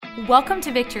Welcome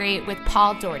to Victory with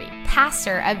Paul Daugherty,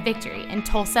 pastor of Victory in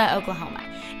Tulsa, Oklahoma.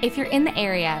 If you're in the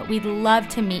area, we'd love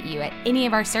to meet you at any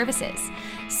of our services.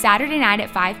 Saturday night at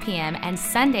 5 p.m. and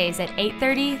Sundays at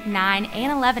 8:30, 9,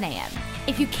 and 11 a.m.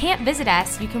 If you can't visit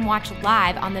us, you can watch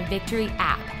live on the Victory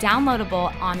app,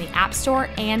 downloadable on the App Store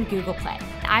and Google Play.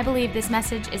 I believe this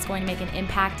message is going to make an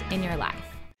impact in your life.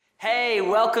 Hey,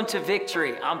 welcome to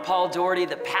Victory. I'm Paul Daugherty,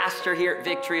 the pastor here at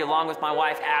Victory, along with my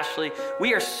wife, Ashley.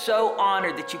 We are so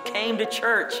honored that you came to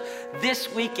church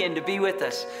this weekend to be with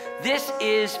us. This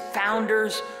is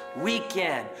Founders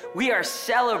Weekend. We are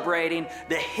celebrating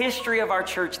the history of our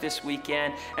church this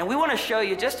weekend, and we want to show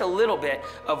you just a little bit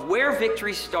of where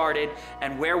Victory started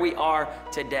and where we are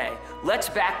today. Let's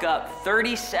back up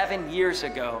 37 years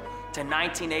ago to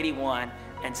 1981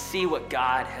 and see what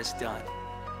God has done.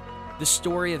 The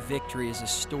story of Victory is a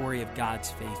story of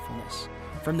God's faithfulness.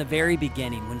 From the very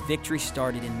beginning, when Victory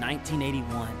started in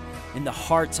 1981, in the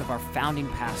hearts of our founding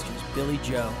pastors, Billy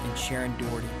Joe and Sharon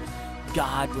Daugherty,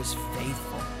 God was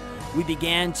faithful. We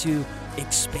began to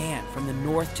expand from the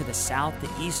north to the south,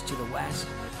 the east to the west.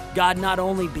 God not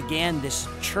only began this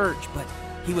church, but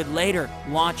He would later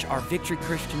launch our Victory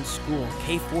Christian School,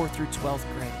 K-4 through 12th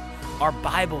grade, our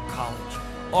Bible college,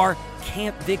 our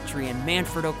Camp Victory in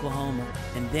Manford, Oklahoma,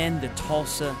 and then the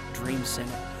Tulsa Dream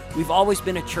Center. We've always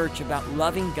been a church about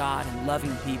loving God and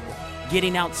loving people,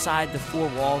 getting outside the four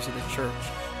walls of the church.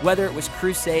 Whether it was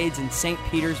crusades in St.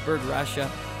 Petersburg, Russia,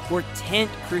 or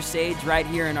tent crusades right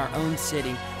here in our own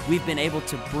city, we've been able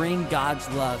to bring God's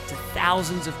love to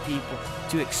thousands of people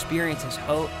to experience His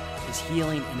hope, His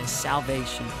healing, and His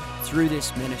salvation through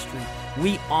this ministry.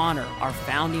 We honor our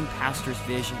founding pastor's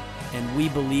vision, and we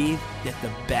believe that the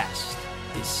best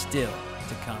is still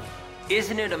to come.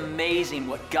 Isn't it amazing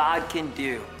what God can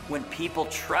do when people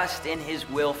trust in His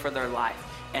will for their life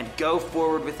and go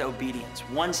forward with obedience,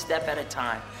 one step at a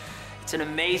time? It's an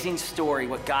amazing story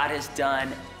what God has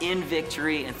done in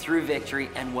Victory and through Victory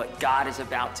and what God is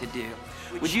about to do.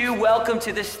 Would you welcome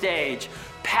to the stage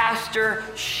Pastor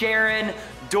Sharon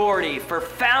Daugherty for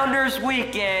Founders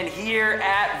Weekend here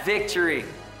at Victory.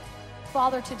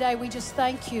 Father, today we just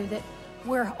thank You that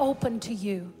we're open to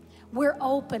You. We're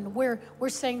open. We're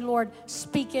saying, Lord,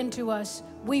 speak into us.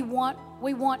 We want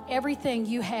everything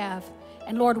You have.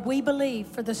 And Lord, we believe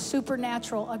for the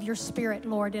supernatural of Your Spirit,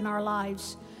 Lord, in our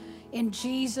lives. In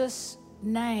Jesus'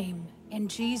 name,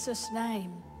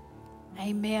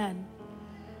 amen.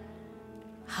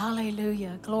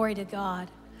 Hallelujah. Glory to God.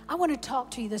 I want to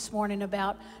talk to you this morning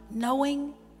about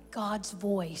knowing God's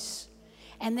voice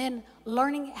and then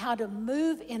learning how to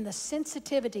move in the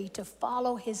sensitivity to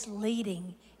follow His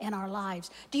leading in our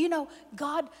lives. Do you know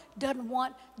God doesn't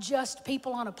want just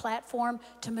people on a platform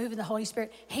to move in the Holy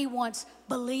Spirit? He wants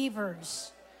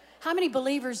believers. How many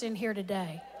believers in here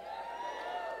today?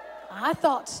 I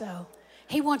thought so.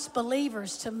 He wants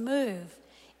believers to move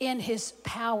in His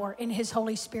power, in His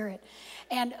Holy Spirit.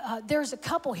 And there's a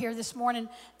couple here this morning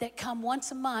that come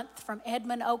once a month from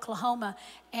Edmond, Oklahoma,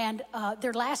 and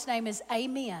their last name is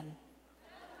Amen.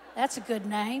 That's a good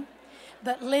name.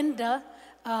 But Linda,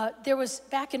 there was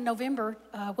back in November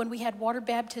when we had Water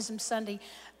Baptism Sunday,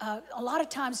 a lot of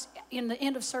times in the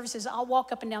end of services, I'll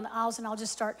walk up and down the aisles and I'll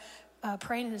just start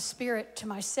praying in the Spirit to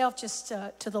myself, just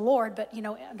to the Lord, but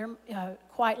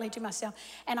quietly to myself.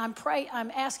 And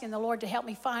I'm asking the Lord to help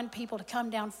me find people to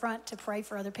come down front to pray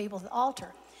for other people at the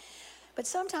altar. But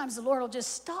sometimes the Lord will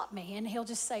just stop me and He'll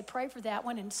just say, pray for that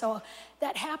one. And so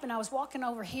that happened. I was walking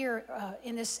over here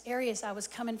in this area as I was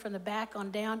coming from the back on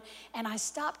down, and I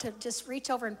stopped to just reach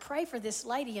over and pray for this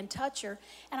lady and touch her.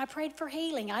 And I prayed for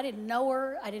healing. I didn't know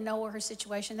her. I didn't know her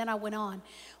situation. Then I went on.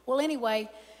 Well, anyway,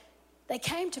 they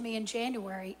came to me in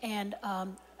January, and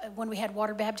when we had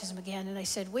water baptism again, and they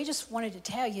said, we just wanted to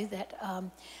tell you that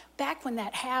back when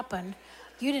that happened,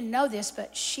 you didn't know this,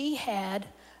 but she had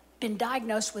been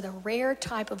diagnosed with a rare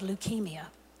type of leukemia.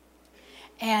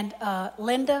 And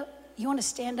Linda, you want to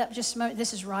stand up just a moment?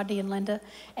 This is Rodney and Linda,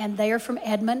 and they are from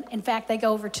Edmond. In fact, they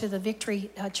go over to the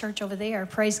Victory Church over there.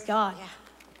 Praise God.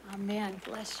 Yeah. Amen.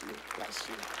 Bless you. Bless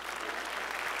you.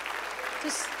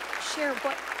 Just share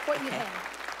what you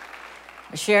have.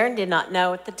 Sharon did not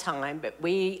know at the time, but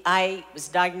I was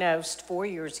diagnosed 4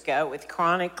 years ago with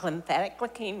chronic lymphatic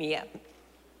leukemia.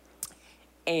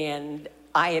 And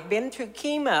I had been through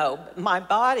chemo, but my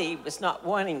body was not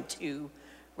wanting to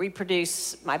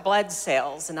reproduce my blood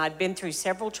cells. And I'd been through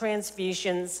several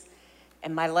transfusions,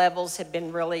 and my levels had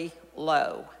been really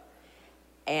low.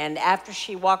 And after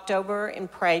she walked over and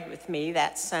prayed with me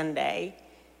that Sunday,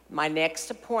 my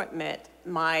next appointment,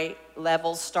 my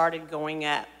levels started going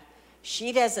up.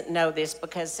 She doesn't know this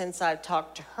because since I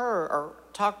talked to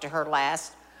her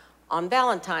last, On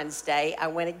Valentine's Day, I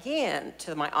went again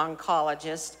to my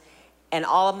oncologist, and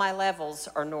all of my levels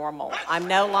are normal. I'm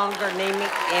no longer anemic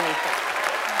anything.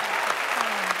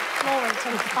 Glory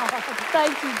to God.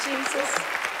 Thank you, Jesus.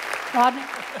 Rodney?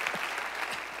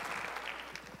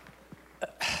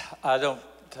 I don't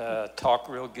talk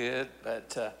real good,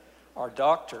 but our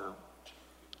doctor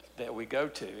that we go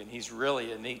to, and he's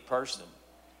really a neat person,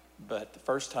 but the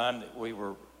first time that we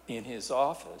were in his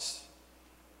office,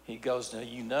 he goes, "Now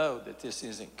you know that this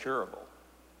isn't curable."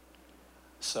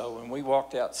 So when we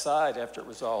walked outside after it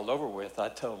was all over with, I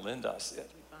told Linda, I said,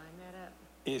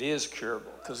 "It is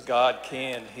curable because God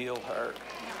can heal her."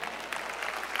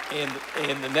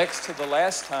 And the next to the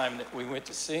last time that we went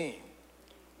to see him,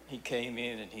 he came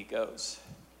in and he goes,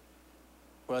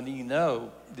 "Well, you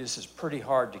know, this is pretty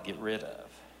hard to get rid of."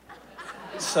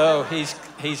 So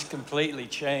he's completely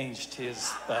changed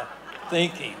his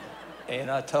thinking. And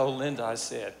I told Linda, I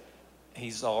said,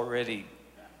 he's already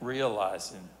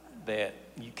realizing that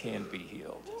you can be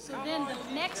healed. So then the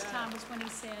next time was when he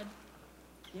said,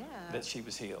 That she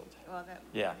was healed. Well, that,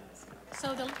 Yeah.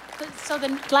 so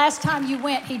the last time you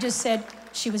went, he just said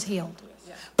she was healed.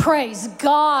 Praise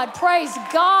God. Praise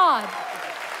God.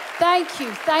 Thank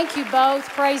you both.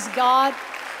 Praise God.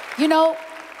 You know,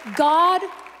 God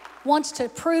wants to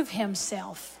prove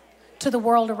himself to the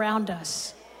world around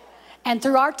us. And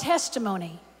through our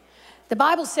testimony, the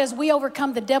Bible says we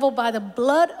overcome the devil by the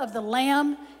blood of the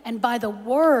Lamb and by the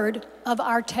word of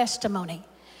our testimony.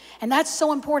 And that's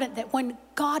so important, that when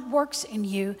God works in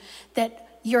you,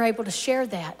 that you're able to share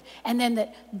that. And then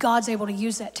that God's able to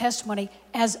use that testimony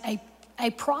as a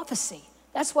prophecy.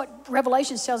 That's what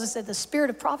Revelation tells us, that the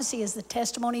spirit of prophecy is the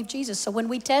testimony of Jesus. So when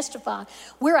we testify,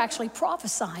 we're actually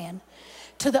prophesying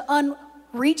to the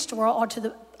unreached world, or to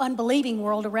the unbelieving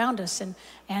world around us.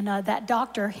 And that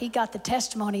doctor, he got the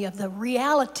testimony of the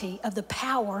reality of the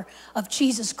power of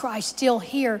Jesus Christ still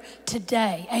here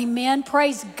today. Amen.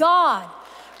 Praise God.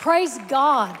 Praise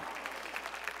God.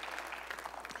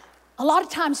 A lot of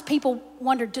times people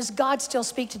wonder, does God still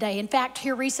speak today? In fact,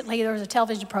 here recently there was a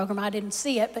television program. I didn't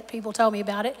see it, but people told me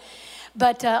about it.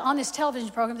 But on this television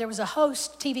program, there was a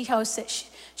TV host that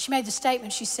she made the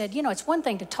statement. She said, you know, it's one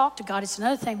thing to talk to God. It's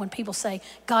another thing when people say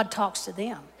God talks to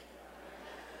them.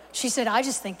 She said, I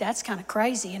just think that's kind of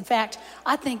crazy. In fact,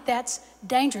 I think that's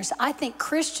dangerous. I think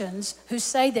Christians who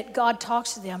say that God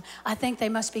talks to them, I think they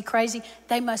must be crazy.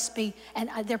 They must be, and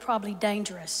they're probably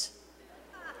dangerous.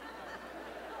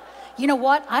 You know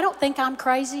what? I don't think I'm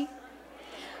crazy.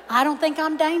 I don't think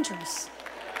I'm dangerous.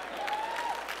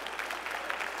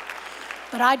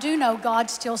 But I do know God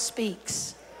still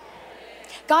speaks.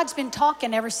 God's been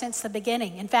talking ever since the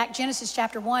beginning. In fact, Genesis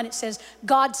chapter 1, it says,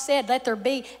 God said, let there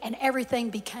be, and everything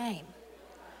became.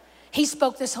 He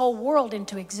spoke this whole world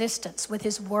into existence with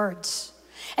his words.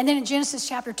 And then in Genesis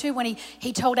chapter 2, when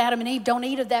he told Adam and Eve, don't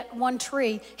eat of that one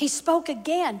tree, he spoke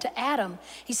again to Adam.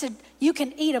 He said, you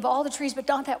can eat of all the trees, but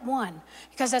not that one,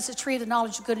 because that's the tree of the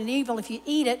knowledge of good and evil. If you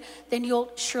eat it, then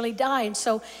you'll surely die. And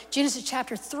so Genesis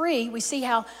chapter 3, we see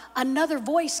how another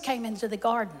voice came into the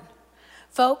garden.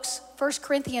 Folks, 1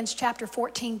 Corinthians chapter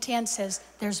 14:10 says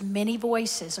there's many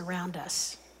voices around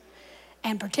us.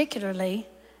 And particularly,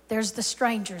 there's the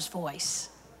stranger's voice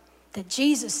that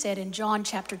Jesus said in John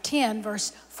chapter 10,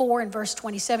 verse 4 and verse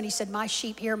 27. He said, my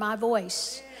sheep hear my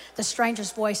voice. The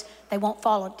stranger's voice, they won't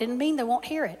follow. It didn't mean they won't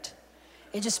hear it.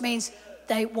 It just means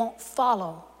they won't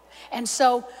follow. And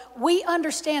so we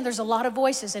understand there's a lot of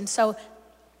voices. And so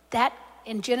that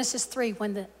in Genesis 3,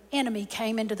 when the enemy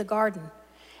came into the garden,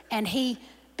 and he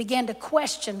began to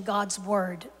question God's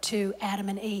word to Adam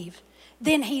and Eve.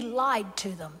 Then he lied to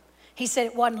them. He said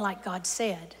it wasn't like God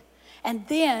said. And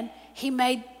then he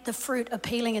made the fruit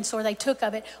appealing, and so they took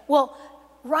of it. Well,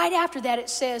 right after that it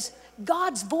says,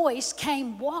 God's voice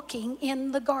came walking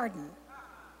in the garden.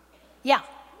 Yeah.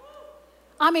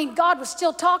 I mean, God was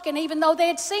still talking even though they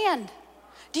had sinned.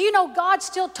 Do you know God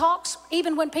still talks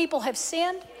even when people have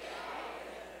sinned?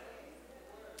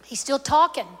 He's still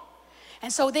talking.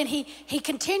 And so then he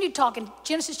continued talking.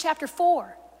 Genesis chapter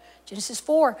 4. Genesis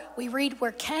 4, we read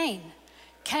where Cain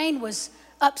was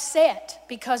upset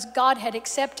because God had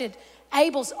accepted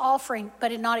Abel's offering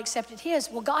but had not accepted his.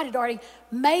 Well, God had already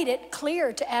made it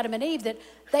clear to Adam and Eve that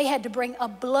they had to bring a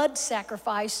blood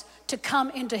sacrifice to come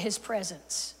into his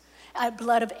presence,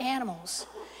 blood of animals.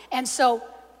 And so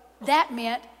that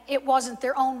meant it wasn't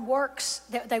their own works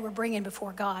that they were bringing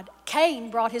before God.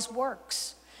 Cain brought his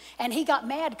works. And he got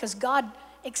mad because God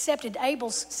accepted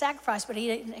Abel's sacrifice, but he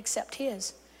didn't accept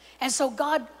his. And so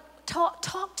God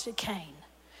talked to Cain.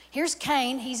 Here's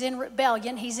Cain, he's in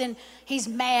rebellion, he's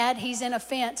mad, he's in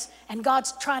offense, and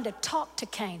God's trying to talk to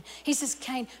Cain. He says,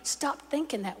 Cain, stop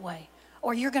thinking that way,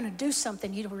 or you're gonna do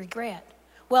something you'll regret.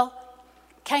 Well,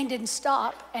 Cain didn't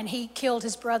stop, and he killed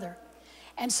his brother.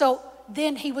 And so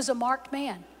then he was a marked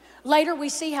man. Later we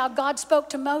see how God spoke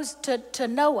to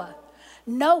Noah.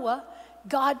 Noah,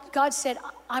 God said,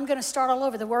 I'm gonna start all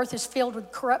over. The earth is filled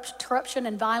with corruption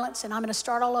and violence, and I'm gonna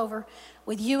start all over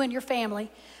with you and your family.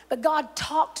 But God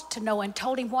talked to Noah and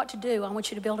told him what to do. I want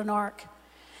you to build an ark.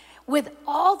 With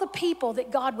all the people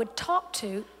that God would talk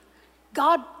to,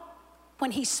 God,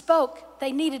 when he spoke,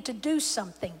 they needed to do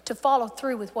something to follow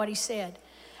through with what he said.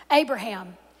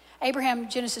 Abraham,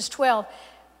 Genesis 12,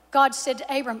 God said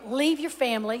to Abram, leave your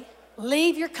family,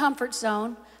 leave your comfort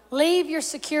zone, leave your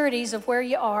securities of where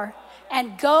you are,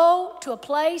 and go to a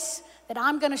place that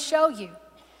I'm gonna show you.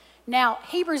 Now,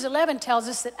 Hebrews 11 tells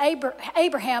us that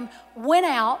Abraham went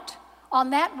out on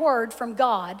that word from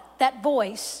God, that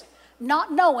voice,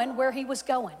 not knowing where he was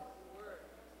going.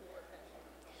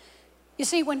 You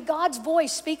see, when God's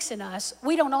voice speaks in us,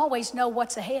 we don't always know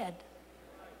what's ahead.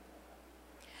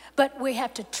 But we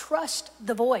have to trust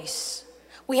the voice.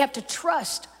 We have to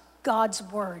trust God's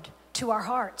word to our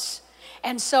hearts.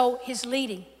 And so his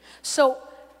leading. So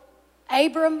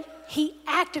Abram, he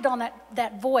acted on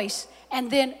that voice, and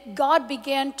then God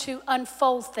began to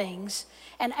unfold things.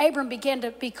 And Abram began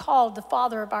to be called the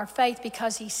father of our faith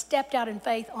because he stepped out in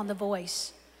faith on the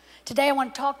voice. Today I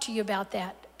want to talk to you about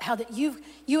that. How that you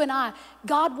and I,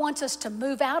 God wants us to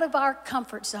move out of our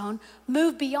comfort zone,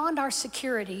 move beyond our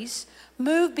securities,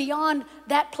 move beyond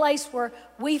that place where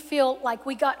we feel like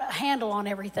we got a handle on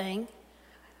everything.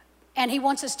 And he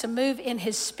wants us to move in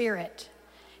his spirit.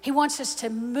 He wants us to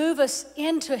move us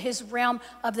into his realm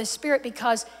of the spirit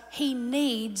because he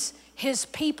needs his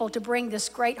people to bring this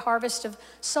great harvest of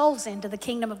souls into the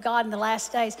kingdom of God in the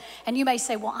last days. And you may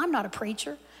say, well, I'm not a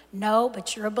preacher. No,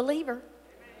 but you're a believer.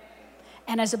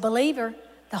 And as a believer,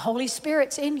 the Holy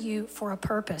Spirit's in you for a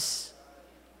purpose.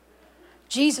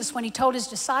 Jesus, when he told his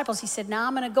disciples, he said, now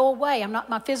I'm going to go away.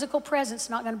 My physical presence is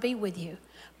not going to be with you.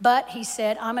 But he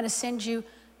said, I'm going to send you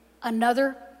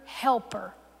another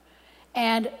helper.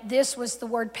 And this was the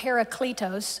word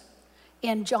parakletos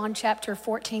in John chapter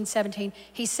 14, 17.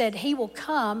 He said, he will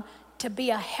come to be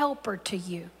a helper to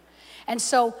you. And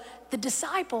so the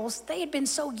disciples, they had been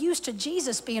so used to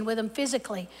Jesus being with them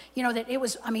physically, that it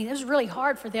was really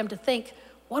hard for them to think,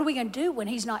 what are we going to do when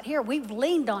he's not here? We've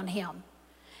leaned on him.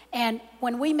 And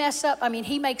when we mess up,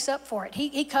 he makes up for it.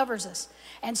 He covers us.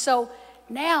 And so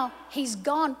now he's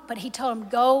gone, but he told them,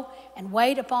 go and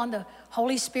wait upon the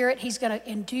Holy Spirit. He's going to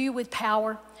endue you with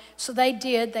power. So they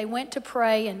did. They went to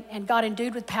pray and got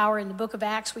endued with power. In the book of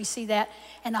Acts, we see that.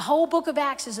 And the whole book of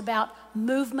Acts is about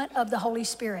movement of the Holy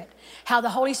Spirit. How the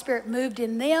Holy Spirit moved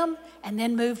in them and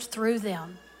then moved through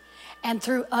them and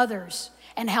through others.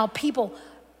 And how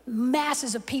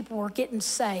masses of people were getting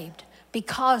saved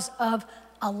because of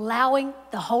allowing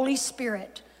the Holy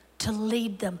Spirit to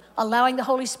lead them, allowing the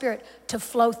Holy Spirit to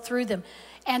flow through them.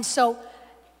 And so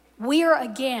we are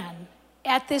again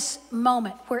at this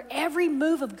moment where every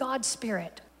move of God's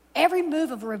Spirit, every move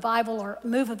of revival or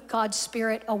move of God's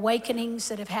Spirit, awakenings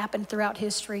that have happened throughout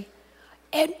history,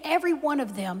 and every one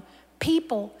of them,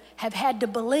 people have had to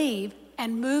believe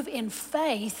and move in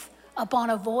faith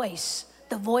upon a voice,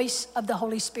 the voice of the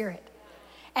Holy Spirit.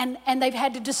 And they've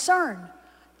had to discern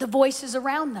the voices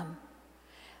around them.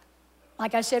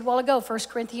 Like I said a while ago, 1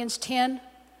 Corinthians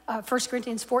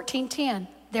 14:10,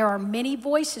 there are many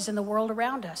voices in the world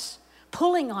around us,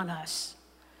 pulling on us.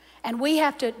 And we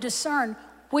have to discern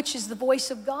which is the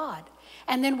voice of God.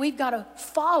 And then we've got to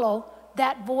follow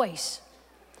that voice.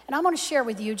 And I'm going to share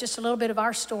with you just a little bit of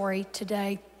our story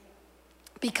today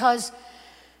because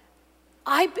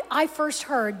I first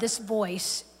heard this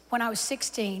voice when I was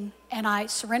 16 and I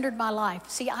surrendered my life.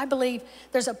 See, I believe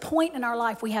there's a point in our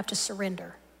life we have to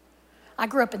surrender. I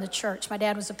grew up in the church. My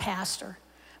dad was a pastor,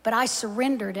 but I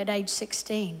surrendered at age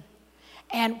 16.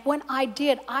 And when I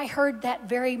did, I heard that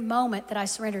very moment that I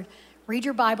surrendered, read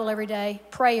your Bible every day,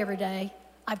 pray every day.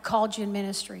 I've called you in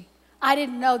ministry. I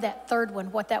didn't know that third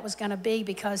one, what that was going to be,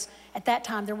 because at that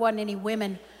time there wasn't any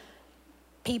women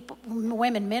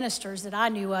ministers that I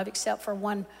knew of, except for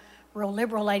one real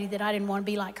liberal lady that I didn't want to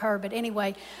be like her. But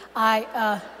anyway,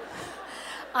 I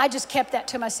just kept that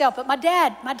to myself. But my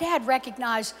dad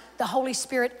recognized the Holy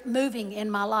Spirit moving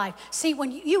in my life. See,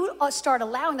 when you start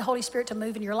allowing the Holy Spirit to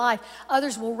move in your life,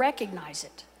 others will recognize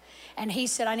it. And he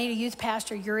said, I need a youth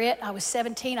pastor, you're it. I was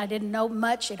 17, I didn't know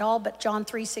much at all but John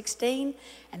 3:16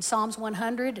 and Psalms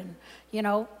 100, and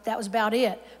that was about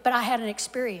it. But I had an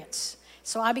experience.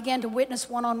 So I began to witness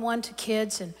one-on-one to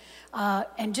kids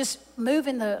and just move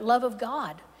in the love of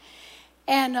God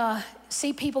and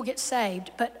see people get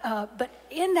saved. But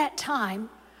in that time,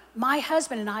 my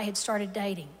husband and I had started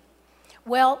dating.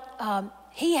 Well,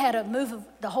 he had a move of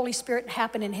the Holy Spirit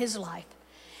happen in his life.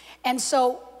 And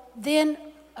so then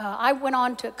I went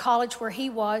on to college where he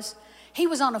was. He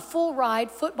was on a full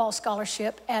ride football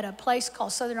scholarship at a place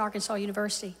called Southern Arkansas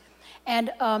University.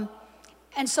 And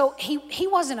so he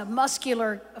wasn't a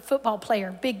muscular football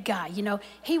player, big guy, you know.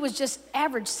 He was just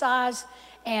average size,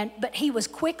 but he was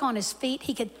quick on his feet.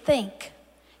 He could think.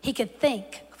 He could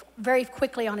think very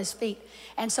quickly on his feet.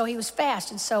 And so he was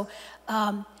fast. And so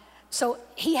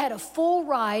he had a full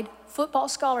ride football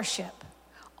scholarship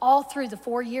all through the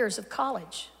 4 years of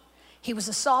college. He was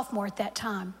a sophomore at that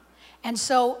time. And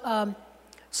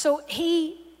so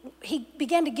he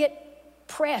began to get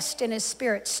pressed in his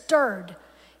spirit, stirred,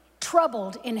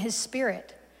 troubled in his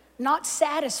spirit, not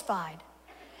satisfied.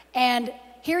 And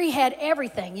here he had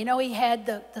everything. You know, he had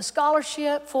the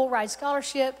scholarship, full ride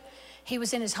scholarship. He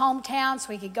was in his hometown,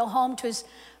 so he could go home to his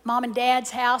mom and dad's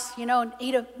house, you know, and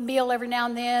eat a meal every now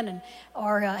and then,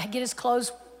 or get his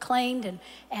clothes cleaned.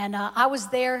 And I was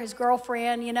there, his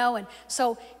girlfriend, you know, and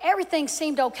so everything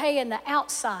seemed okay in the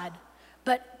outside,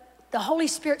 but the Holy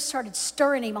Spirit started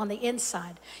stirring him on the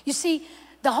inside. You see,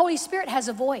 the Holy Spirit has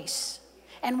a voice.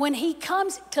 And when he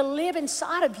comes to live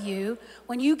inside of you,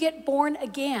 when you get born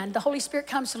again, the Holy Spirit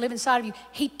comes to live inside of you,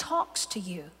 he talks to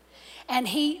you. And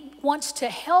he wants to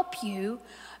help you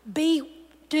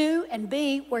do and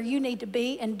be where you need to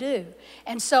be and do.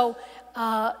 And so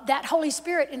that Holy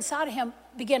Spirit inside of him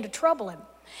began to trouble him.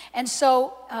 And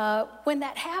so when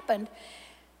that happened,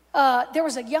 there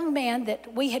was a young man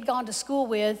that we had gone to school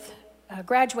with,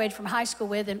 graduated from high school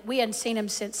with, and we hadn't seen him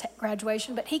since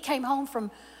graduation, but he came home from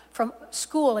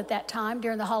school at that time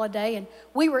during the holiday, and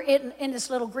we were in this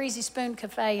little Greasy Spoon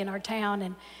cafe in our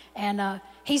town, and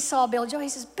he saw Billy Joe. He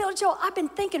says, "Billy Joe, I've been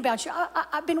thinking about you.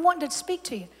 I've been wanting to speak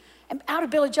to you." And out of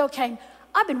Billy Joe came,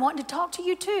 "I've been wanting to talk to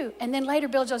you too." And then later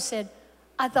Billy Joe said,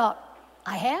 "I thought,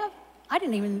 I have? I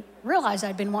didn't even realize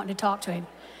I'd been wanting to talk to him."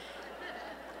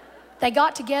 They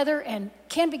got together, and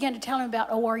Ken began to tell him about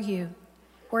ORU,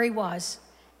 where he was.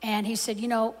 And he said, "You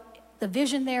know, the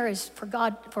vision there is for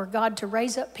God to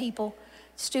raise up people,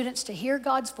 students to hear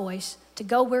God's voice, to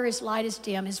go where his light is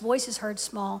dim, his voice is heard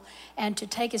small, and to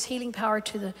take his healing power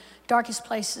to the darkest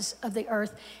places of the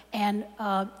earth. And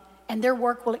their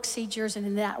work will exceed yours, and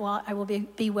in that I will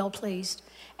be well pleased."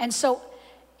 And so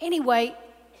anyway,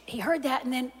 he heard that,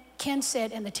 and then Ken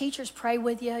said, "And the teachers pray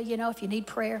with you, you know, if you need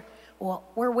prayer." Well,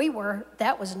 where we were,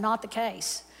 that was not the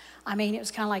case. I mean, it was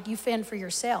kind of like you fend for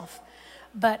yourself.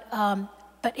 But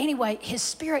anyway, his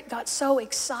spirit got so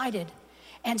excited.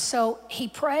 And so he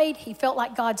prayed. He felt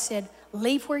like God said,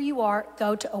 "Leave where you are,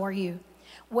 go to ORU."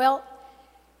 Well,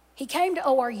 he came to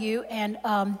ORU, and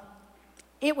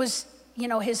it was, you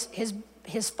know,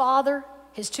 his father,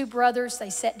 his two brothers,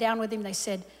 they sat down with him. They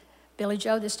said, "Billy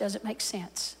Joe, this doesn't make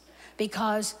sense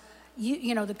because,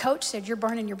 you know, the coach said you're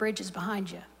burning your bridges behind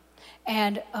you.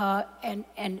 And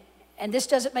this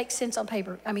doesn't make sense on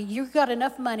paper. I mean, you've got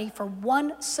enough money for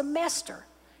one semester.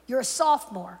 You're a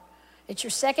sophomore. It's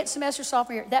your second semester,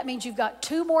 sophomore year. That means you've got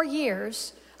 2 more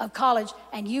years of college,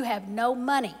 and you have no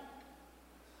money.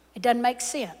 It doesn't make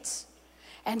sense."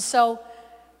 And so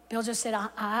Bill just said,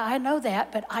 I know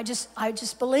that, but I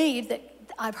just believe that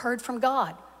I've heard from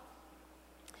God.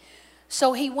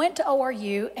 So he went to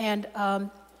ORU, and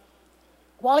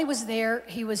while he was there,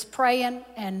 he was praying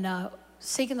and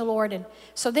seeking the Lord. And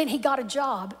so then he got a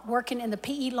job working in the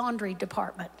PE laundry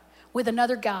department with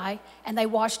another guy, and they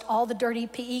washed all the dirty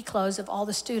PE clothes of all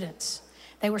the students.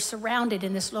 They were surrounded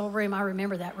in this little room. I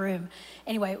remember that room.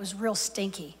 Anyway, it was real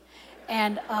stinky.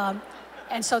 And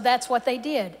so that's what they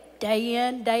did, day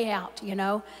in, day out, you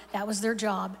know. That was their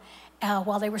job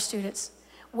while they were students.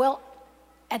 Well,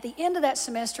 at the end of that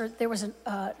semester, there was an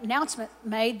announcement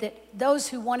made that those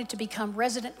who wanted to become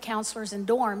resident counselors in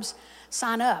dorms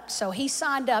sign up. So he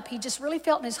signed up. He just really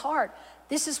felt in his heart,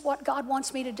 this is what God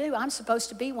wants me to do. I'm supposed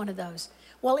to be one of those.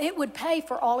 Well, it would pay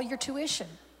for all of your tuition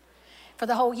for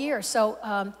the whole year.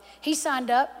 So he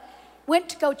signed up, went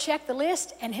to go check the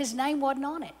list, and his name wasn't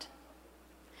on it.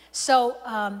 So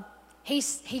he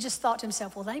just thought to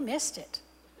himself, well, they missed it,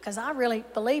 because I really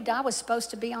believed I was supposed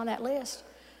to be on that list.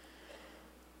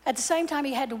 At the same time,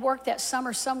 he had to work that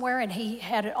summer somewhere, and he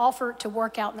had an offer to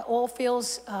work out in the oil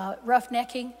fields,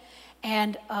 roughnecking,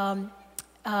 and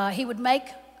he would make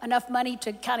enough money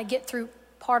to kind of get through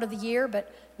part of the year,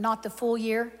 but not the full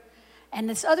year. And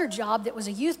this other job that was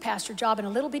a youth pastor job in a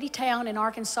little bitty town in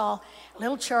Arkansas, a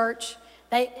little church,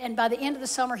 And by the end of the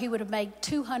summer, he would have made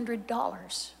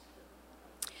 $200.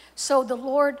 So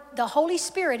the Holy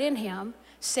Spirit in him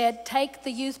said, take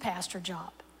the youth pastor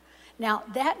job. Now,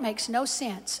 that makes no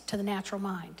sense to the natural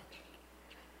mind.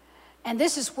 And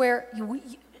this is where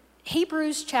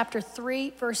Hebrews chapter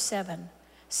 3, verse 7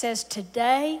 says,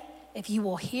 today, if you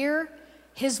will hear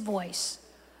his voice,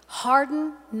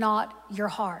 harden not your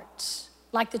hearts.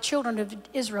 Like the children of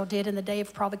Israel did in the day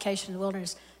of provocation in the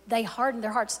wilderness. They hardened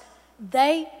their hearts.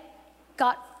 They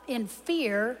got in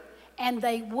fear and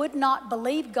they would not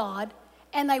believe God,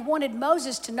 and they wanted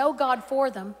Moses to know God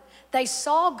for them. They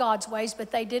saw God's ways,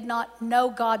 but they did not know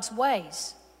God's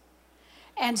ways.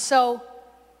 And so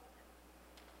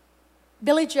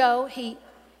Billy Joe,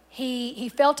 he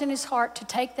felt in his heart to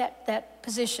take that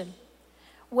position.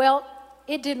 Well,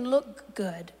 it didn't look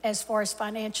good as far as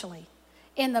financially.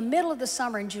 In the middle of the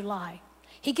summer in July,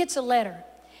 he gets a letter.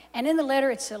 And in the letter,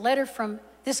 it's a letter from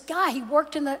this guy he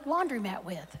worked in the laundromat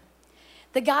with.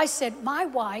 The guy said, my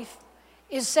wife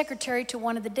is secretary to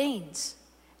one of the deans.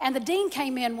 And the dean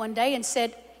came in one day and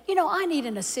said, you know, I need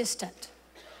an assistant.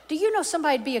 Do you know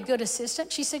somebody would be a good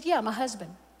assistant? She said, yeah, my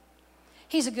husband.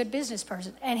 He's a good business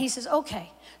person. And he says,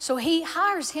 okay. So he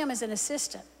hires him as an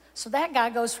assistant. So that guy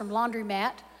goes from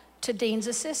laundromat to dean's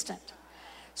assistant.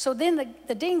 So then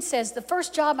the dean says, the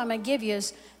first job I'm going to give you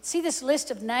is, see this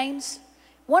list of names?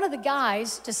 One of the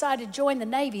guys decided to join the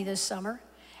Navy this summer,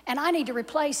 and I need to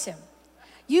replace him.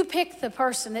 You pick the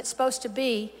person that's supposed to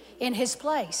be in his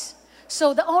place.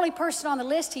 So the only person on the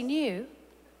list he knew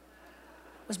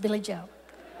was Billy Joe.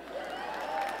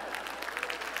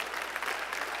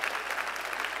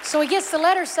 So he gets the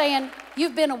letter saying,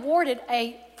 you've been awarded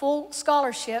a full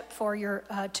scholarship for your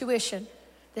tuition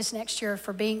this next year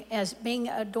for being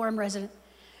a dorm resident.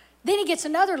 Then he gets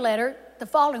another letter the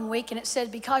following week, and it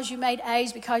said, because you made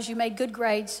A's, because you made good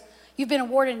grades, you've been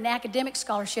awarded an academic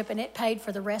scholarship, and it paid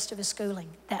for the rest of his schooling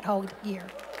that whole year.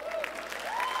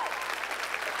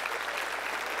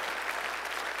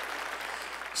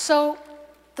 So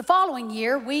the following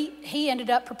year, he ended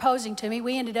up proposing to me.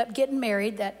 We ended up getting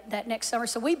married that next summer.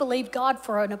 So we believed God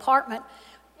for an apartment.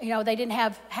 You know, they didn't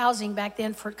have housing back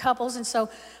then for couples. And so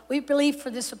we believed for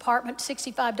this apartment,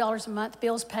 $65 a month,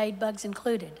 bills paid, bugs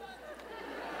included.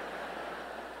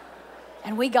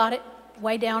 And we got it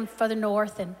way down further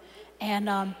north.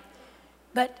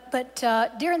 But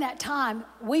during that time,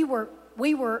 we were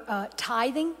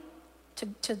tithing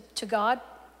to God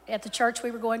at the church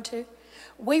we were going to.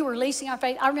 We were leasing our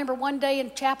faith. I remember one day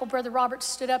in chapel, Brother Roberts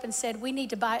stood up and said, we need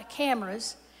to buy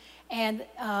cameras, and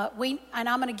I'm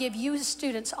going to give you as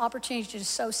students opportunity to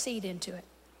sow seed into it.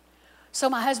 So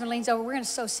my husband leans over, we're going to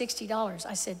sow $60.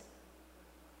 I said,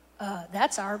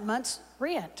 that's our month's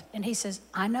rent. And he says,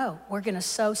 I know, we're going to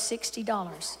sow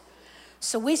 $60.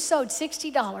 So we sowed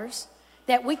 $60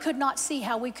 that we could not see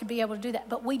how we could be able to do that,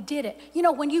 but we did it. You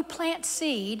know, when you plant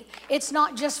seed, it's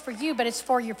not just for you, but it's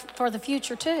for the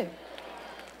future too.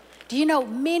 Do you know,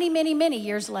 many, many, many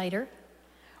years later,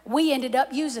 we ended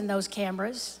up using those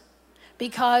cameras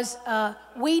because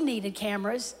we needed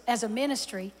cameras as a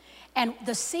ministry. And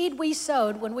the seed we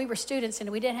sowed when we were students and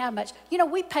we didn't have much, you know,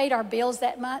 we paid our bills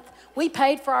that month. We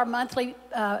paid for our monthly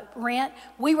rent.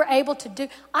 We were able to do,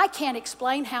 I can't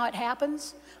explain how it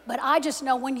happens, but I just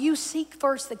know when you seek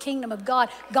first the kingdom of God,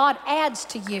 God adds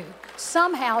to you.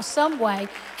 Somehow, some way,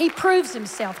 he proves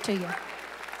himself to you.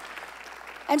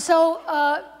 And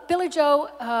so, Billy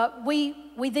Joe, we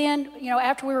then, you know,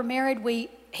 after we were married,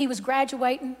 he was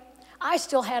graduating. I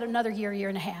still had another year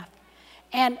and a half.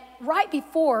 And right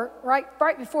before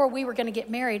we were going to get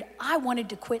married, I wanted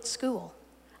to quit school.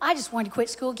 I just wanted to quit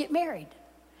school, get married.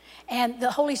 And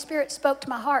the Holy Spirit spoke to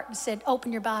my heart and said,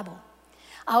 open your Bible.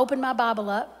 I opened my Bible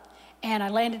up, and I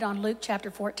landed on Luke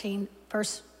chapter 14,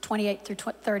 verse 28 through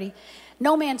 30.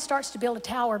 No man starts to build a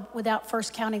tower without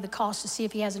first counting the cost to see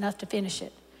if he has enough to finish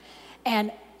it.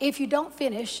 And if you don't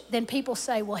finish, then people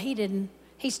say, well,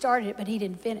 he started it, but he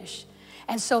didn't finish.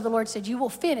 And so the Lord said, you will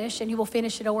finish, and you will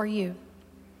finish it over you.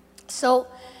 So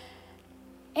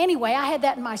anyway, I had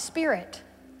that in my spirit.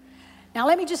 Now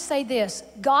let me just say this.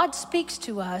 God speaks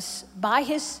to us by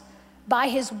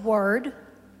his word,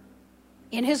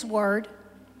 in his word,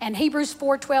 and Hebrews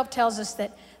 4:12 tells us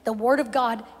that the word of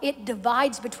God, it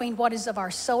divides between what is of our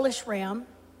soulish realm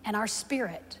and our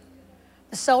spirit.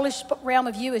 The soulish realm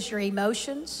of you is your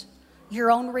emotions,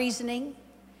 your own reasoning,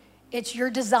 it's your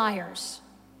desires.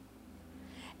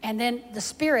 And then the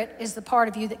spirit is the part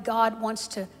of you that God wants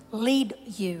to lead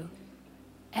you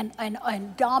and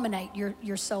dominate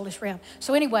your soulish realm.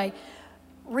 So anyway,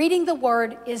 reading the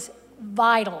word is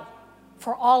vital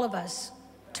for all of us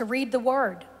to read the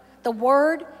word, The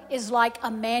Word is like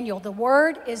a manual. The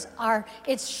Word is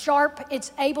it's sharp.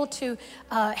 It's able to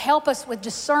help us with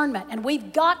discernment. And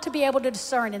we've got to be able to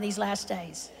discern in these last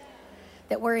days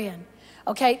that we're in.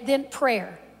 Okay, then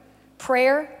prayer.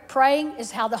 Praying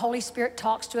is how the Holy Spirit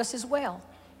talks to us as well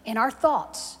in our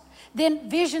thoughts. Then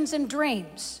visions and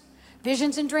dreams.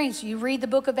 Visions and dreams. You read the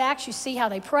book of Acts, you see how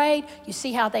they prayed. You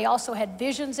see how they also had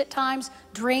visions at times,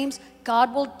 dreams.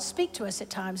 God will speak to us at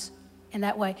times in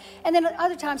that way. And then at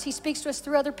other times, he speaks to us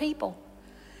through other people.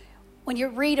 When you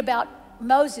read about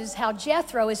Moses, how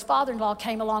Jethro, his father-in-law,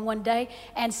 came along one day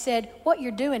and said, what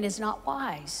you're doing is not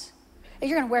wise.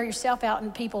 You're going to wear yourself out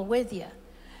and people with you.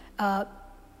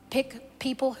 Pick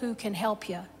people who can help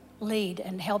you lead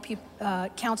and help you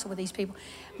counsel with these people.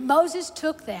 Moses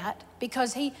took that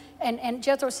because and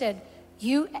Jethro said,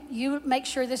 you make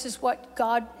sure this is what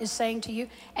God is saying to you.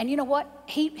 And you know what?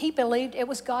 He believed it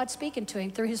was God speaking to him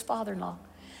through his father-in-law.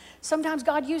 Sometimes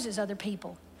God uses other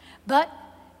people. But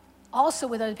also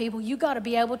with other people, you got to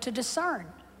be able to discern.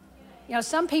 You know,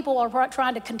 some people are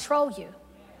trying to control you.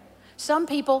 Some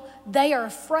people, they are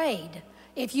afraid.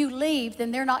 If you leave,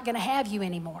 then they're not going to have you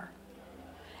anymore.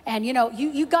 And you know,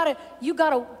 you got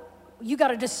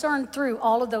to discern through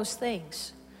all of those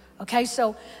things. Okay,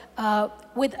 so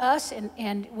with us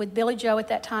and with Billy Joe at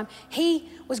that time, he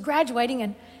was graduating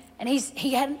and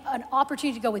he had an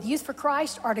opportunity to go with Youth for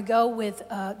Christ or to go with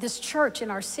this church in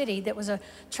our city that was a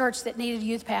church that needed a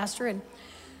youth pastor. And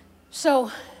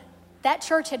so that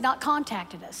church had not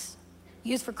contacted us.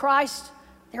 Youth for Christ,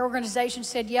 their organization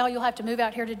said, yeah, you'll have to move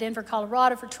out here to Denver,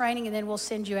 Colorado for training, and then we'll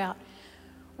send you out.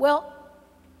 Well,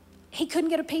 he couldn't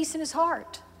get a peace in his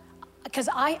heart. Because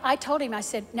I told him, I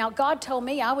said, now God told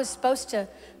me I was supposed to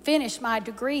finish my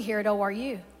degree here at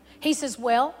ORU. He says,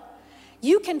 well,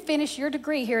 you can finish your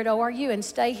degree here at ORU and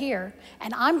stay here,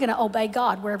 and I'm going to obey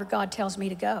God wherever God tells me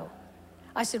to go.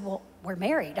 I said, well, we're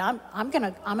married. I'm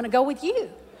gonna go with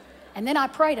you. And then I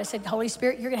prayed. I said, Holy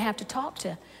Spirit, you're going to have to talk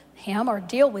to him or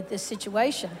deal with this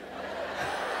situation.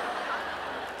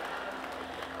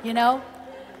 You know?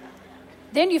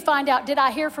 Then you find out, did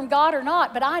I hear from God or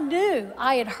not? But I knew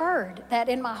I had heard that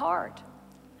in my heart.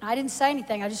 I didn't say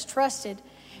anything. I just trusted.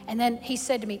 And then he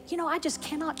said to me, you know, I just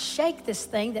cannot shake this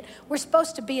thing that we're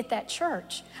supposed to be at that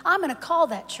church. I'm going to call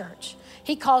that church.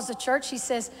 He calls the church. He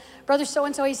says, Brother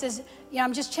so-and-so, he says, yeah,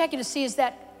 I'm just checking to see is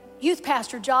that youth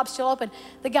pastor job still open.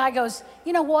 The guy goes,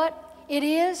 you know what? It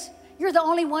is. You're the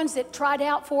only ones that tried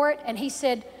out for it. And he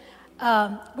said,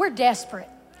 we're desperate.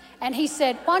 And he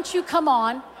said, why don't you come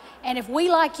on? And if we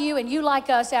like you and you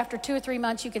like us, after 2 or 3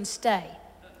 months, you can stay.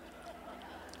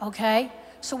 Okay?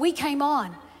 So we came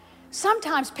on.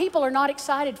 Sometimes people are not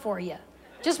excited for you.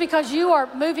 Just because you are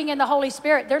moving in the Holy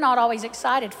Spirit, they're not always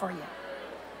excited for you.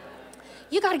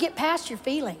 You got to get past your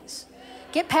feelings.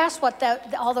 Get past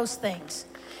all those things.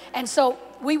 And so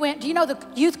we went, do you know the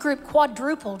youth group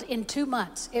quadrupled in 2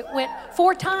 months? It went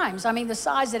 4 times, I mean, the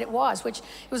size that it was, which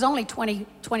it was only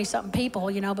 20-something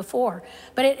people, you know, before.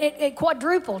 But it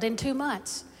quadrupled in 2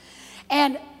 months.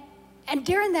 And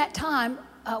during that time,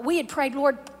 we had prayed,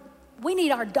 Lord, we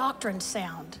need our doctrine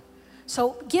sound.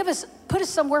 So put us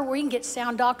somewhere where we can get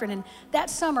sound doctrine. And that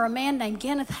summer, a man named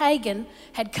Kenneth Hagin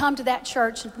had come to that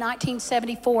church in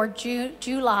 1974,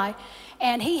 July,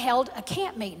 and he held a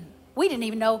camp meeting. We didn't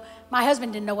even know, my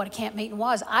husband didn't know what a camp meeting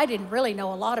was. I didn't really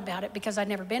know a lot about it because I'd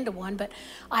never been to one, but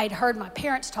I had heard my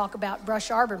parents talk about Brush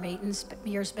Arbor meetings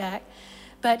years back.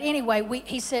 But anyway,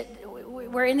 he said,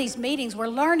 we're in these meetings, we're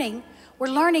learning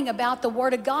about the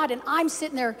Word of God, and I'm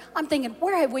sitting there, I'm thinking,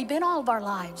 where have we been all of our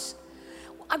lives?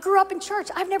 I grew up in church.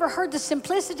 I've never heard the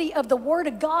simplicity of the Word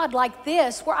of God like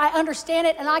this, where I understand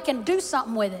it and I can do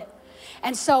something with it.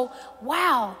 And so,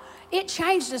 wow, it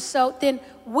changed us. So then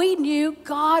we knew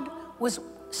God was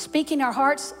speaking our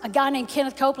hearts. A guy named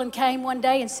Kenneth Copeland came one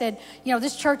day and said, you know,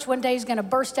 this church one day is going to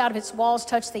burst out of its walls,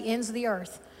 touch the ends of the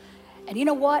earth. And you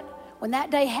know what? When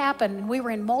that day happened, we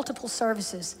were in multiple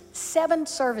services, 7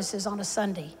 services on a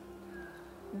Sunday.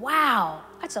 Wow,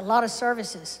 that's a lot of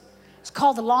services. It's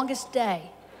called the longest day.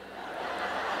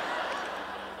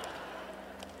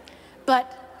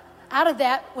 But out of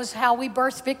that was how we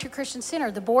birthed Victory Christian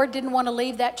Center. The board didn't want to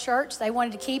leave that church. They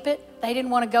wanted to keep it. They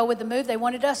didn't want to go with the move. They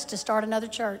wanted us to start another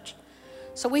church.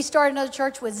 So we started another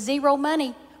church with 0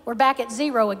 money. We're back at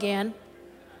 0 again.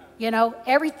 You know,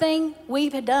 everything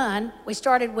we've done, we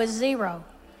started with 0.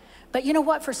 But you know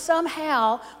what? For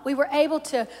somehow, we were able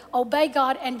to obey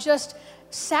God and just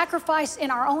sacrifice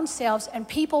in our own selves, and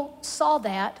people saw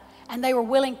that, and they were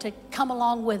willing to come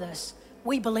along with us.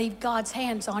 We believe God's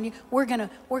hand's on you. We're gonna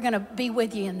be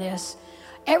with you in this.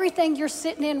 Everything you're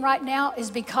sitting in right now is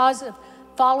because of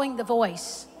following the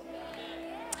voice.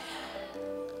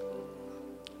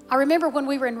 I remember when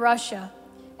we were in Russia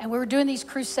and we were doing these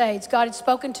crusades, God had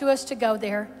spoken to us to go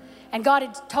there, and God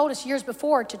had told us years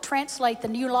before to translate the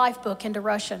New Life book into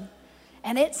Russian.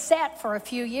 And it sat for a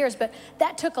few years, but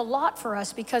that took a lot for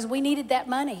us because we needed that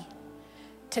money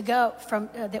to go from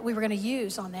that we were going to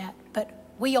use on that. But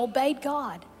we obeyed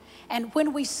God. And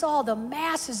when we saw the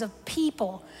masses of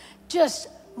people just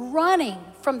running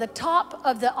from the top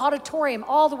of the auditorium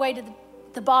all the way to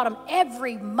the bottom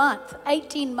every month,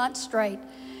 18 months straight,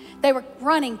 they were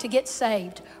running to get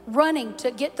saved, running to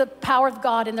get the power of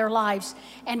God in their lives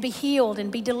and be healed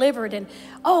and be delivered. And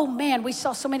oh man, we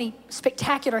saw so many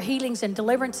spectacular healings and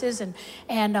deliverances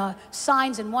and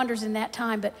signs and wonders in that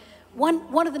time. But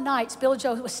one of the nights, Billy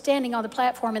Joe was standing on the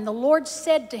platform, and the Lord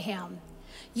said to him,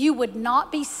 "You would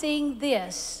not be seeing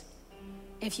this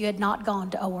if you had not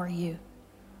gone to ORU."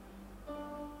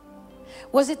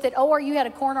 Was it that ORU had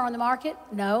a corner on the market?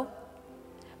 No.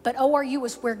 But ORU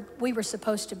was where we were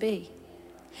supposed to be.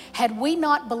 Had we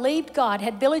not believed God,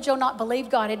 had Billy Joe not believed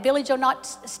God, had Billy Joe not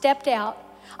stepped out,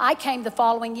 I came the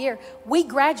following year. We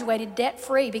graduated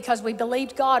debt-free because we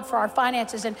believed God for our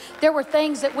finances. And there were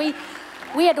things that we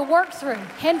had to work through,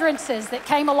 hindrances that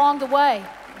came along the way.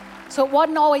 So it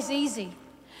wasn't always easy.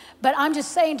 But I'm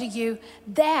just saying to you,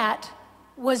 that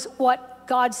was what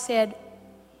God said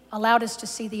allowed us to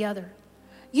see the other.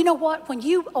 You know what? When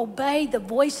you obey the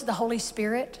voice of the Holy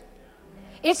Spirit,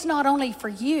 it's not only for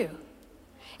you.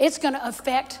 It's going to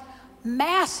affect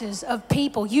masses of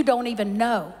people you don't even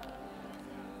know.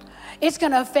 It's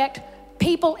going to affect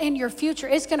people in your future.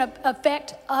 It's going to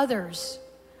affect others.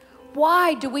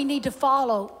 Why do we need to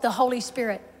follow the Holy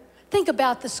Spirit? Think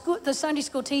about the Sunday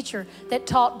school teacher that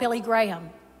taught Billy Graham.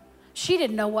 She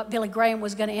didn't know what Billy Graham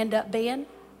was going to end up being.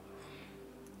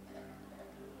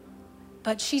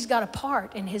 But she's got a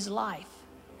part in his life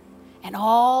and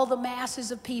all the masses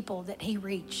of people that he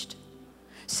reached.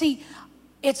 See,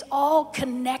 it's all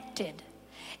connected.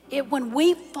 When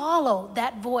we follow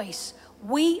that voice,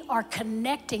 we are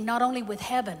connecting not only with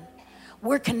heaven,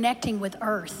 we're connecting with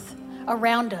earth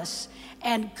around us.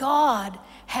 And God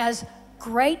has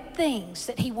great things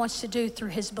that he wants to do through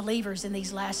his believers in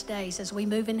these last days as we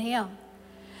move in him.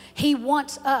 He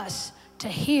wants us to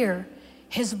hear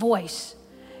his voice.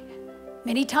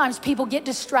 Many times people get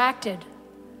distracted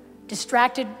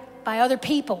by other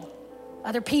people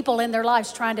in their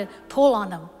lives trying to pull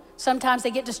on them. Sometimes they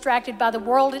get distracted by the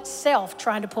world itself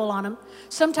trying to pull on them.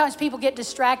 Sometimes people get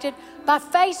distracted by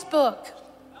Facebook.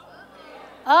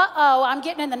 Uh-oh, I'm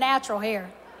getting in the natural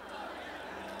here.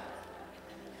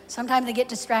 Sometimes they get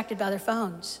distracted by their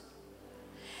phones.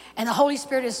 And the Holy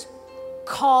Spirit is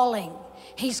calling.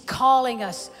 He's calling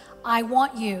us. I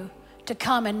want you to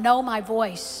come and know my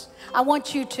voice. I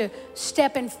want you to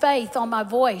step in faith on my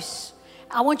voice.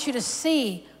 I want you to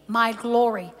see my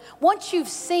glory. Once you've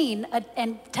seen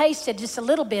and tasted just a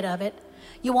little bit of it,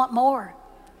 you want more.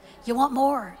 You want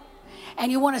more.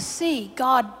 And you want to see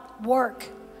God work.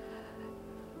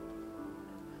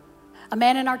 A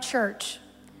man in our church,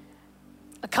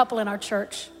 a couple in our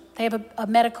church, they have a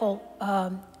medical,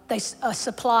 a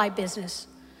supply business.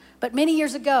 But many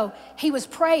years ago, he was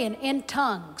praying in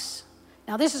tongues.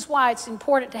 Now, this is why it's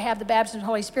important to have the baptism of the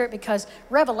Holy Spirit, because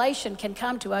revelation can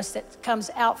come to us that comes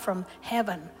out from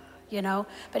heaven, you know.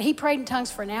 But he prayed in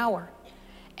tongues for an hour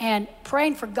and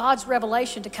praying for God's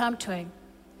revelation to come to him.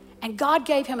 And God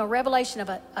gave him a revelation of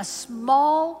a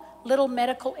small little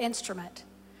medical instrument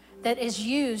that is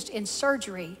used in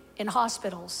surgery in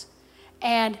hospitals.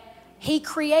 And he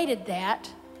created that,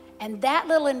 and that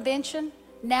little invention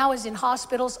now is in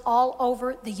hospitals all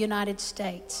over the United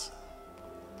States.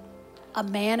 A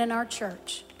man in our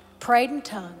church prayed in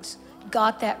tongues,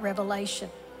 got that revelation.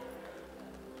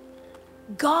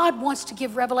 God wants to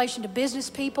give revelation to business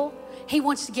people. He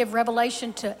wants to give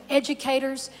revelation to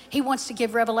educators. He wants to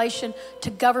give revelation to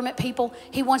government people.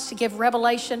 He wants to give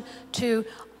revelation to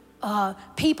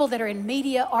people that are in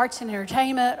media, arts and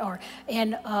entertainment, or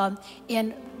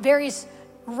in various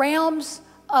realms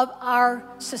of our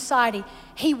society.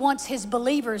 He wants his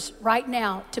believers right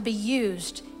now to be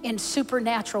used in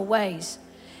supernatural ways.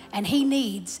 And he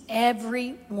needs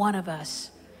every one of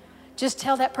us. Just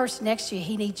tell that person next to you,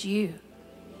 he needs you.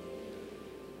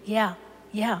 Yeah.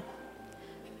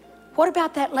 What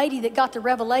about that lady that got the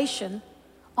revelation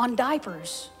on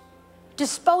diapers?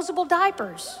 Disposable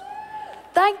diapers.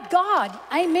 Thank God.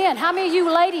 Amen. How many of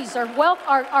you ladies are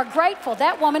grateful?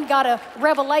 That woman got a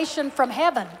revelation from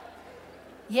heaven.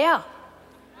 Yeah.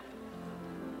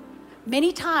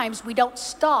 Many times we don't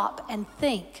stop and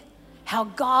think how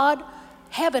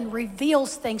heaven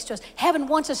reveals things to us. Heaven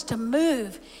wants us to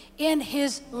move in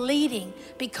his leading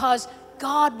because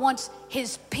God wants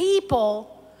his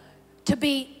people to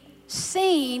be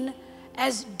seen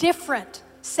as different,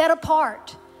 set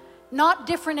apart. Not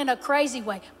different in a crazy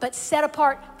way, but set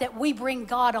apart, that we bring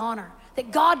God honor,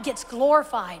 that God gets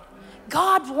glorified.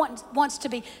 God wants to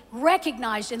be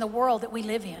recognized in the world that we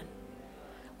live in.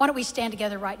 Why don't we stand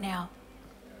together right now?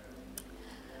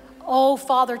 Oh,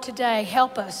 Father, today,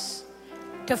 help us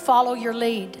to follow your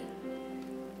lead.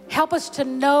 Help us to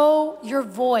know your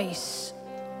voice.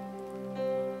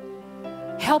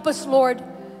 Help us, Lord,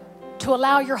 to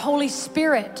allow your Holy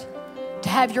Spirit to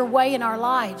have your way in our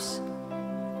lives.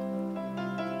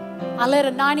 I led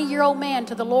a 90-year-old man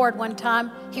to the Lord one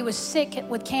time. He was sick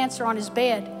with cancer on his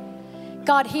bed.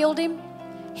 God healed him.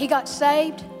 He got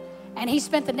saved. And he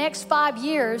spent the next 5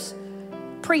 years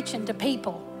preaching to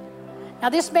people. Now,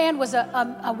 this man was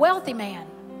a wealthy man.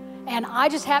 And I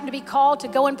just happened to be called to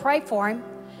go and pray for him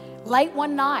late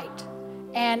one night.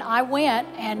 And I went,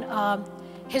 and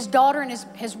his daughter and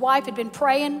his wife had been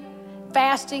praying,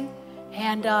 fasting.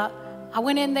 And I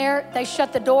went in there. They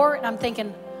shut the door. And I'm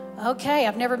thinking, okay,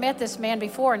 I've never met this man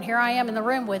before, and here I am in the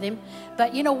room with him.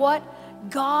 But you know what?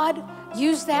 God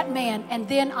used that man, and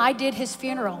then I did his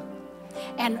funeral.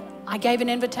 And I gave an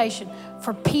invitation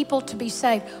for people to be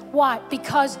saved. Why?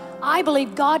 Because I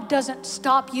believe God doesn't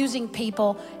stop using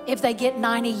people if they get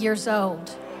 90 years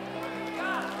old.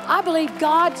 I believe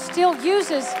God still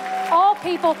uses all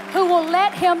people who will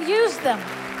let him use them.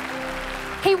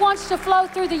 He wants to flow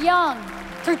through the young,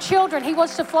 through children. He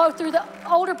wants to flow through the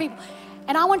older people.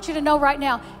 And I want you to know right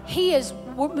now, he is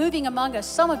moving among us.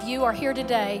 Some of you are here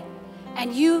today,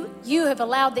 and you have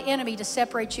allowed the enemy to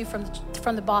separate you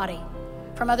from the body,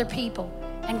 from other people.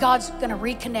 And God's going to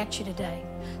reconnect you today.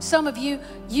 Some of you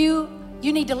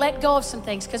need to let go of some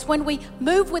things, because when we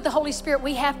move with the Holy Spirit,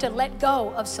 we have to let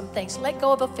go of some things. Let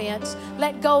go of offense.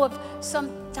 Let go of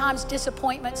sometimes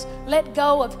disappointments. Let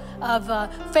go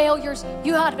of failures.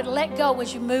 You have to let go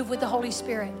as you move with the Holy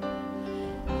Spirit.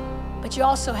 But you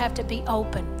also have to be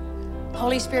open.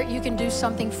 Holy Spirit, you can do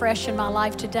something fresh in my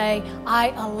life today. I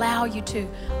allow you to.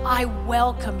 I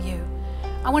welcome you.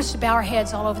 I want us to bow our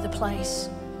heads all over the place.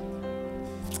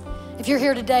 If you're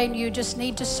here today and you just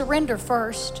need to surrender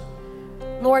first,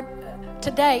 Lord,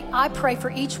 today I pray for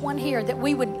each one here that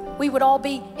we would all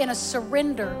be in a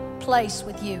surrender place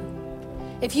with you.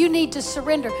 If you need to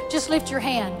surrender, just lift your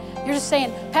hand. You're just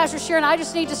saying, Pastor Sharon, I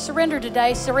just need to surrender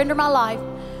today, surrender my life,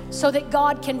 so that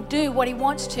God can do what he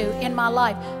wants to in my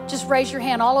life. Just raise your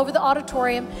hand all over the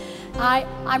auditorium.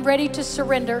 I'm ready to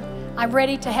surrender. I'm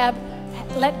ready to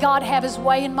let God have his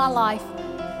way in my life.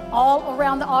 All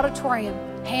around the auditorium,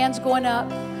 hands going up.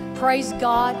 Praise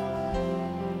God.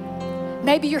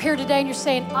 Maybe you're here today and you're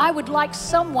saying, I would like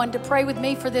someone to pray with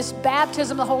me for this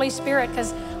baptism of the Holy Spirit,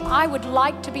 because I would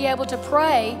like to be able to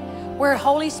pray where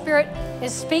Holy Spirit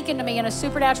is speaking to me in a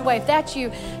supernatural way. If that's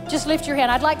you, just lift your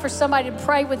hand. I'd like for somebody to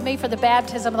pray with me for the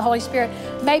baptism of the Holy Spirit.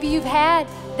 Maybe you've had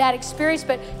that experience,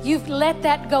 but you've let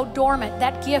that go dormant,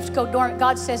 that gift go dormant.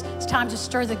 God says it's time to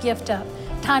stir the gift up.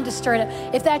 Time to stir it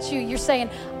up. If that's you, you're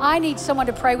saying, I need someone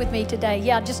to pray with me today.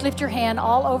 Yeah, just lift your hand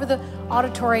all over the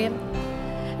auditorium.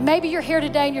 Maybe you're here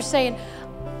today and you're saying,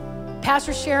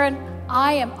 Pastor Sharon,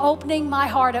 I am opening my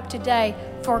heart up today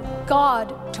for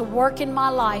God to work in my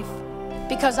life,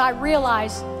 because I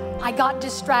realize I got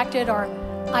distracted, or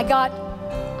I got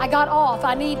off.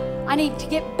 I need to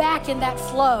get back in that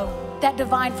flow, that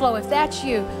divine flow. If that's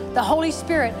you, the Holy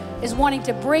Spirit is wanting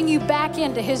to bring you back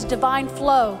into his divine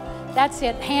flow. That's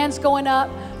it. Hands going up.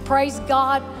 Praise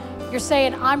God. You're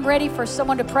saying, I'm ready for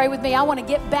someone to pray with me. I want to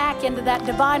get back into that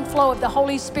divine flow of the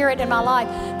Holy Spirit in my life,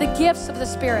 the gifts of the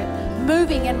Spirit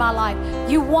moving in my life.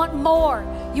 You want more.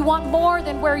 You want more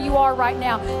than where you are right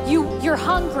now. You're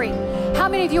hungry. How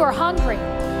many of you are hungry?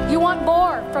 You want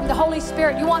more from the Holy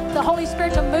Spirit. You want the Holy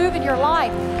Spirit to move in your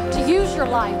life, to use your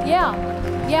life. Yeah.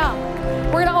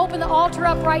 We're going to open the altar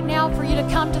up right now for you to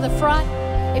come to the front.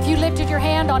 If you lifted your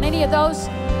hand on any of those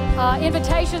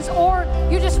invitations, or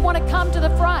you just want to come to the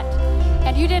front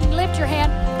and you didn't lift your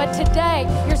hand, but today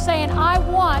you're saying, I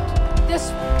want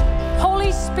this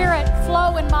Holy Spirit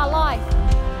flow in my life.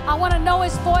 I want to know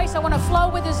his voice. I want to flow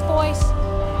with his voice.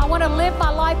 I want to live my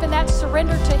life in that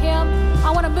surrender to him.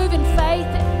 I want to move in faith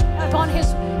upon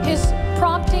his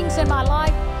promptings in my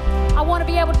life. I want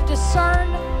to be able to discern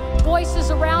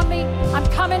voices around me. I'm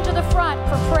coming to the front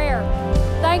for prayer.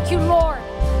 Thank you, Lord.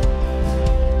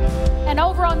 And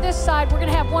over on this side, we're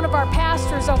going to have one of our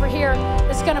pastors over here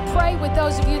that's going to pray with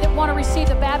those of you that want to receive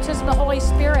the baptism of the Holy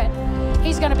Spirit.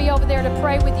 He's going to be over there to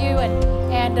pray with you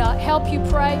and help you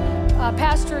pray.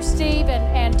 Pastor Steve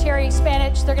and Terry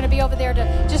Spanich, they're going to be over there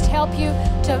to just help you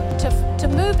to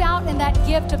move out in that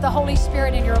gift of the Holy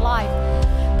Spirit in your life.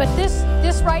 But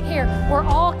this right here, we're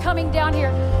all coming down here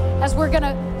as we're going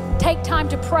to take time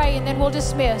to pray, and then we'll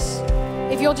dismiss.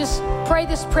 If you'll just pray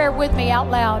this prayer with me out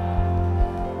loud.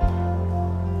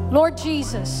 Lord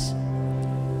Jesus,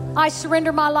 I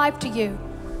surrender my life to you.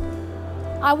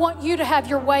 I want you to have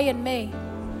your way in me.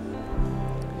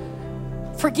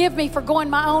 Forgive me for going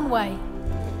my own way.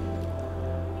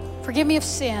 Forgive me of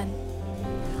sin.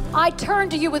 I turn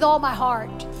to you with all my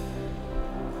heart.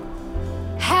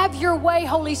 Have your way,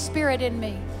 Holy Spirit, in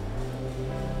me.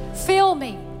 Fill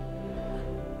me.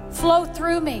 Flow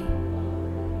through me.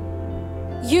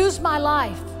 Use my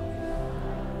life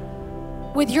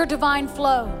with your divine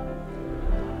flow.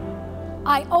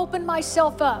 I open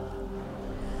myself up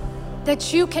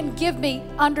that you can give me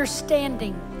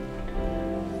understanding,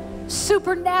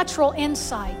 supernatural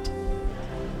insight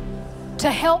to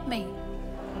help me.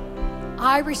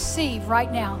 I receive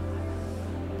right now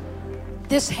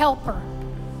this helper,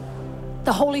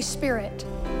 the Holy Spirit,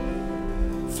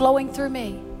 flowing through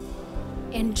me.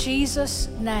 In Jesus'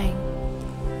 name,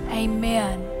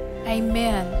 amen,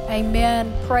 amen,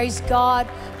 amen. Praise God,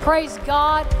 praise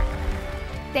God.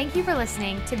 Thank you for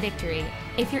listening to Victory.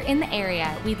 If you're in the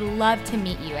area, we'd love to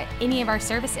meet you at any of our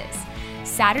services.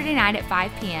 Saturday night at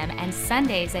 5 p.m. and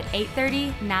Sundays at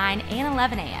 8:30, 9, and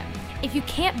 11 a.m. If you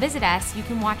can't visit us, you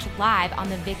can watch live on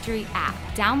the Victory app,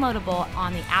 downloadable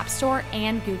on the App Store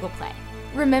and Google Play.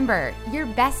 Remember, your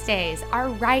best days are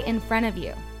right in front of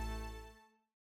you.